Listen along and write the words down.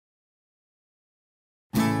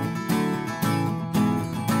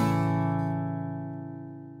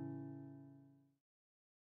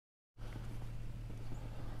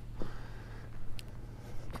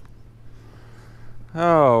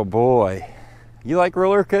Oh boy, you like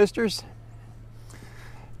roller coasters?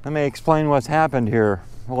 Let me explain what's happened here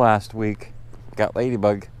last week. Got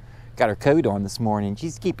Ladybug, got her coat on this morning.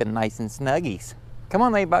 She's keeping nice and snuggies. Come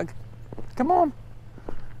on, Ladybug, come on.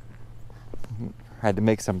 Had to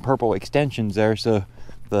make some purple extensions there so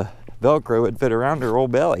the Velcro would fit around her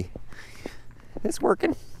old belly. It's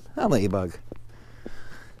working. Hi, Ladybug.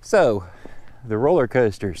 So, the roller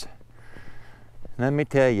coasters. Let me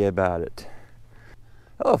tell you about it.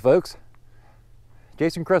 Hello, folks.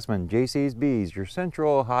 Jason Chrisman, JC's Bees, your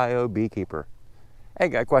Central Ohio beekeeper. Hey,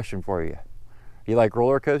 got a question for you. You like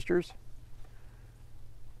roller coasters?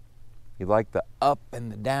 You like the up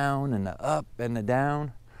and the down and the up and the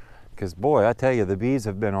down? Because boy, I tell you, the bees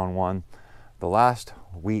have been on one the last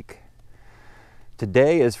week.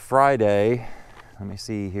 Today is Friday. Let me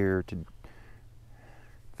see here.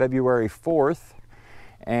 February 4th.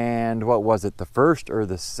 And what was it, the 1st or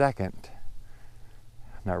the 2nd?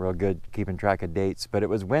 Not real good keeping track of dates, but it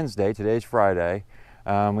was Wednesday. Today's Friday.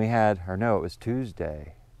 It was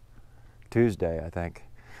Tuesday. I think.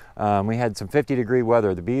 We had some 50-degree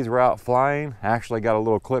weather. The bees were out flying. I actually got a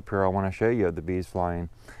little clip here I want to show you of the bees flying.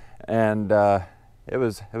 And it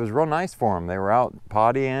was real nice for them. They were out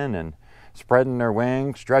pottying and spreading their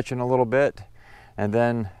wings, stretching a little bit. And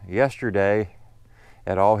then yesterday,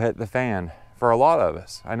 it all hit the fan for a lot of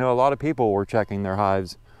us. I know a lot of people were checking their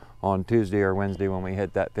hives on Tuesday or Wednesday when we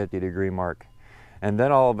hit that 50-degree mark. And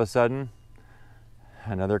then all of a sudden,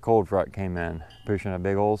 another cold front came in, pushing a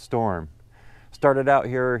big old storm. Started out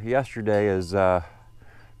here yesterday as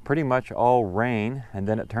pretty much all rain, and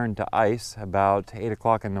then it turned to ice about 8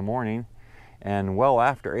 o'clock in the morning. And well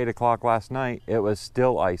after 8 o'clock last night, it was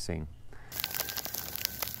still icing.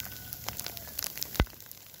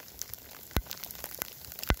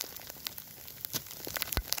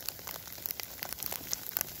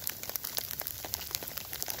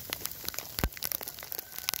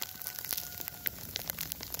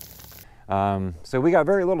 So we got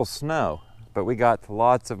very little snow, but we got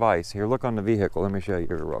lots of ice. Here, look on the vehicle. Let me show you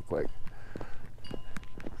here real quick.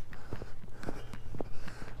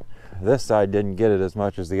 This side didn't get it as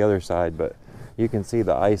much as the other side, but you can see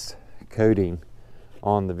the ice coating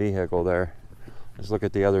on the vehicle there. Let's look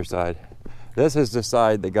at the other side. This is the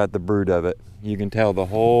side that got the brood of it. You can tell the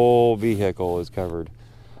whole vehicle is covered.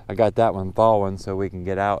 I got that one thawing so we can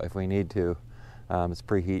get out if we need to. It's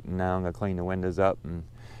preheating now. I'm gonna clean the windows up and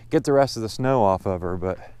get the rest of the snow off of her,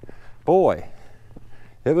 but boy,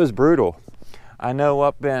 it was brutal. I know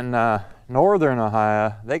up in northern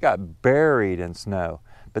Ohio, they got buried in snow,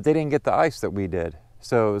 but they didn't get the ice that we did.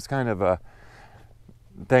 So it was kind of a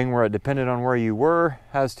thing where it depended on where you were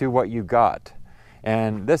as to what you got.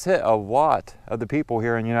 And this hit a lot of the people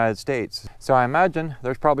here in the United States. So I imagine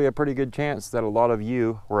there's probably a pretty good chance that a lot of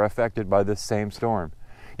you were affected by this same storm.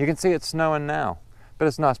 You can see it's snowing now, but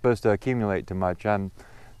it's not supposed to accumulate too much.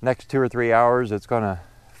 Next 2 or 3 hours, it's gonna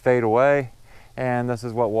fade away, and this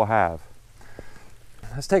is what we'll have.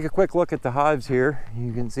 Let's take a quick look at the hives here.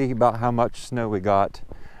 You can see about how much snow we got.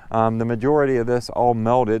 The majority of this all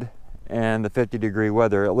melted in the 50-degree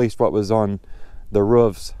weather, at least what was on the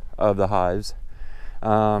roofs of the hives.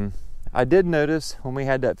 I did notice when we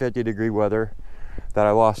had that 50-degree weather that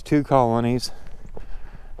I lost 2 colonies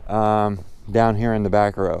down here in the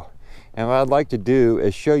back row. And what I'd like to do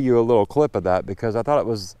is show you a little clip of that because I thought it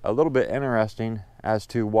was a little bit interesting as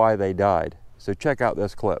to why they died. So check out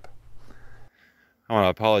this clip. I want to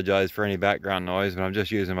apologize for any background noise, but I'm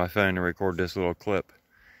just using my phone to record this little clip.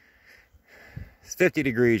 It's 50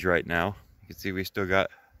 degrees right now. You can see we still got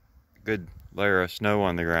a good layer of snow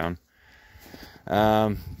on the ground.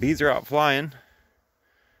 Bees are out flying.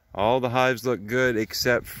 All the hives look good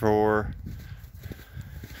except for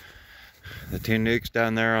the 2 nukes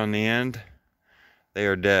down there on the end. They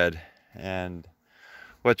are dead. And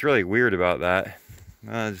what's really weird about that,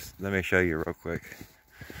 let me show you real quick.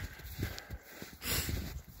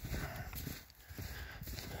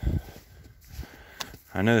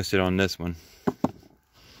 I noticed it on this one.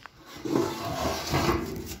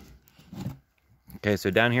 Okay, so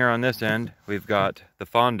down here on this end, we've got the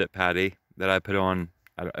fondant patty that I put on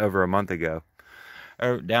over a month ago.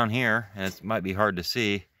 Down here, and it might be hard to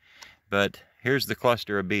see, but here's the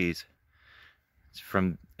cluster of bees. It's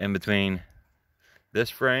from in between this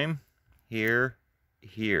frame, here.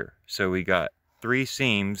 So we got 3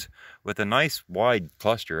 seams with a nice wide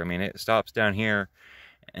cluster. I mean, it stops down here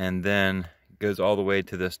and then goes all the way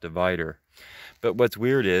to this divider. But what's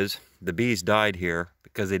weird is the bees died here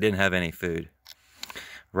because they didn't have any food.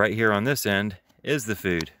 Right here on this end is the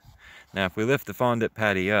food. Now if we lift the fondant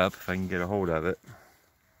patty up, if I can get a hold of it,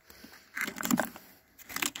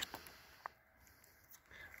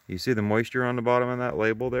 You see the moisture on the bottom of that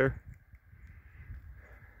label there?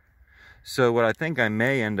 So what I think I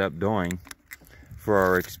may end up doing for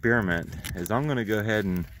our experiment is I'm going to go ahead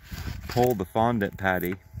and pull the fondant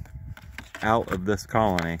patty out of this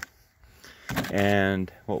colony.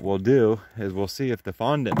 And what we'll do is we'll see if the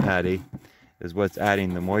fondant patty is what's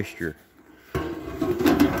adding the moisture.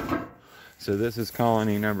 So this is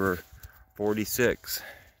colony number 46,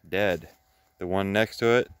 dead. The one next to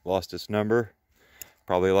it lost its number.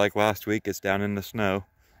 Probably like last week, it's down in the snow,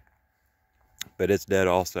 but it's dead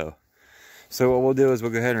also. So what we'll do is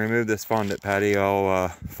we'll go ahead and remove this fondant patty. I'll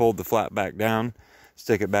fold the flap back down,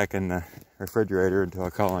 stick it back in the refrigerator until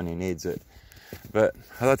a colony needs it. But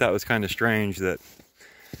I thought that was kind of strange that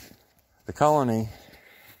the colony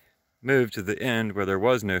moved to the end where there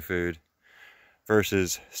was no food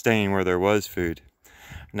versus staying where there was food.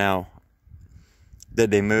 Now,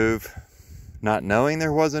 did they move not knowing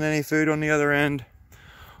there wasn't any food on the other end?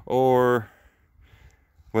 Or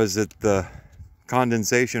was it the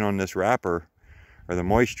condensation on this wrapper or the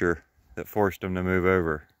moisture that forced them to move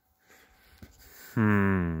over?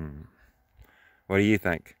 What do you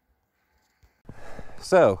think?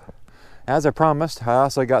 So, as I promised, I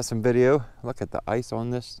also got some video. Look at the ice on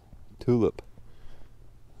this tulip.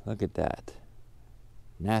 Look at that.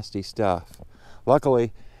 Nasty stuff.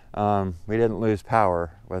 Luckily, we didn't lose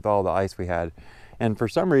power with all the ice we had. And for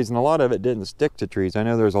some reason, a lot of it didn't stick to trees. I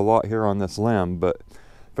know there's a lot here on this limb, but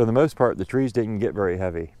for the most part, the trees didn't get very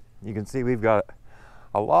heavy. You can see we've got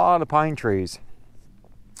a lot of pine trees.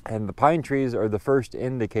 And the pine trees are the first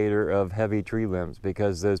indicator of heavy tree limbs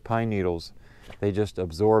because those pine needles, they just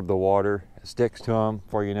absorb the water, it sticks to them,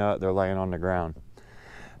 before you know it, they're laying on the ground.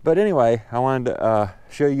 But anyway, I wanted to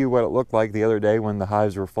show you what it looked like the other day when the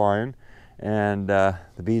hives were flying and the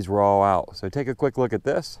bees were all out. So take a quick look at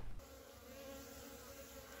this.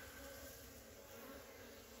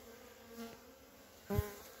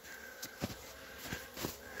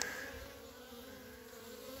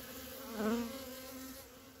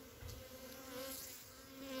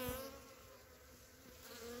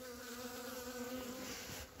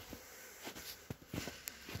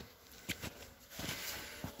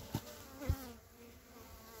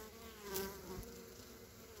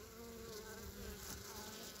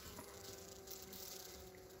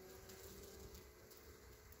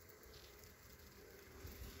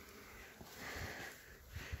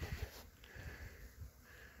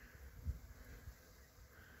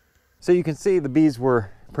 So you can see the bees were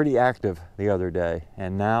pretty active the other day,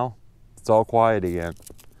 and now it's all quiet again.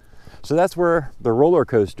 So that's where the roller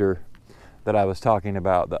coaster that I was talking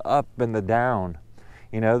about, the up and the down,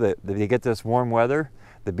 you know, that you get this warm weather,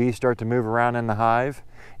 the bees start to move around in the hive,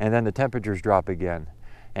 and then the temperatures drop again.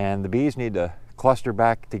 And the bees need to cluster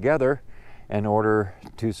back together in order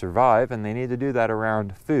to survive, and they need to do that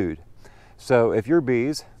around food. So if your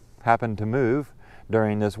bees happen to move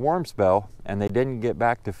during this warm spell and they didn't get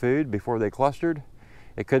back to food before they clustered,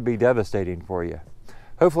 it could be devastating for you.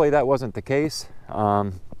 Hopefully that wasn't the case.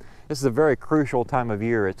 This is a very crucial time of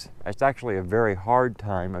year. It's actually a very hard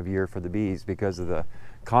time of year for the bees because of the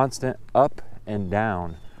constant up and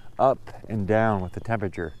down with the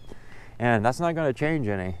temperature. And that's not going to change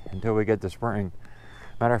any until we get to spring.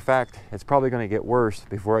 Matter of fact, it's probably going to get worse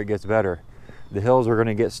before it gets better. The hills are going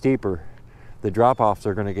to get steeper. The drop-offs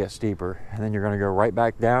are going to get steeper, and then you're going to go right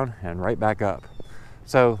back down and right back up.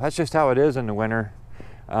 So that's just how it is in the winter,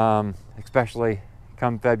 especially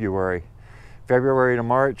come February. February to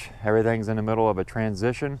March, everything's in the middle of a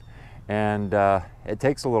transition, and it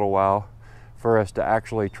takes a little while for us to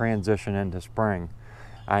actually transition into spring.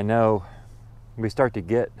 I know we start to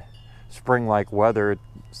get spring-like weather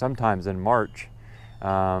sometimes in March.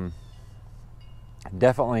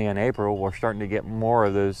 Definitely in April, we're starting to get more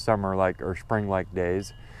of those summer-like or spring-like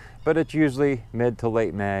days, but it's usually mid to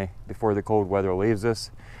late May before the cold weather leaves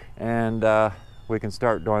us, and we can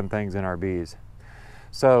start doing things in our bees.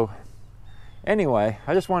 So anyway,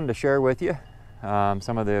 I just wanted to share with you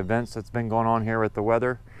some of the events that's been going on here with the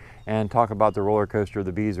weather and talk about the roller coaster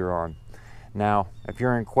the bees are on. Now, if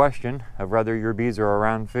you're in question of whether your bees are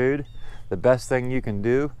around food, the best thing you can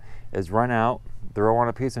do is run out, throw on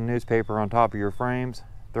a piece of newspaper on top of your frames,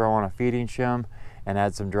 throw on a feeding shim, and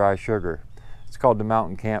add some dry sugar. It's called the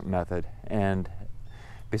mountain camp method. And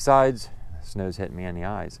besides, snow's hitting me in the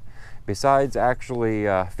eyes, besides actually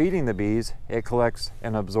feeding the bees, it collects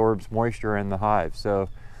and absorbs moisture in the hive. So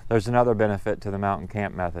there's another benefit to the mountain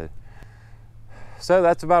camp method. So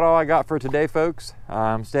that's about all I got for today, folks.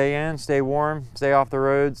 Stay in, stay warm, stay off the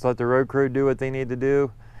roads, let the road crew do what they need to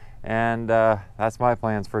do. And that's my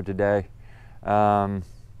plans for today.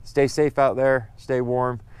 Stay safe out there, stay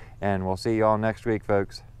warm, and we'll see you all next week,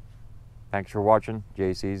 folks. Thanks for watching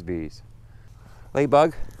JC's Bees.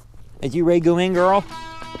 Ladybug, is you ready to go in, girl?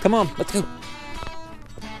 Come on, let's go.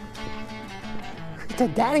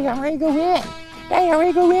 Daddy, I'm ready to go in. Daddy, I'm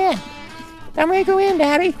ready to go in. I'm ready to go in,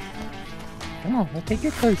 Daddy. Come on, let's take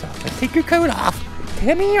your clothes off. Let's take your coat off.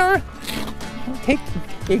 Come here. Take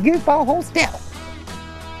your goofball, hold still.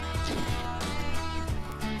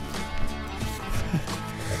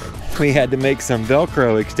 We had to make some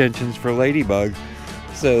Velcro extensions for Ladybug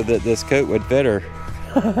so that this coat would fit her.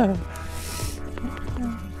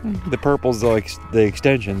 The purple's like the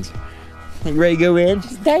extensions. You ready to go in?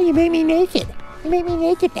 Daddy, you made me naked. You made me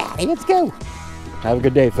naked, Daddy. Let's go. Have a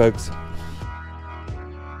good day, folks.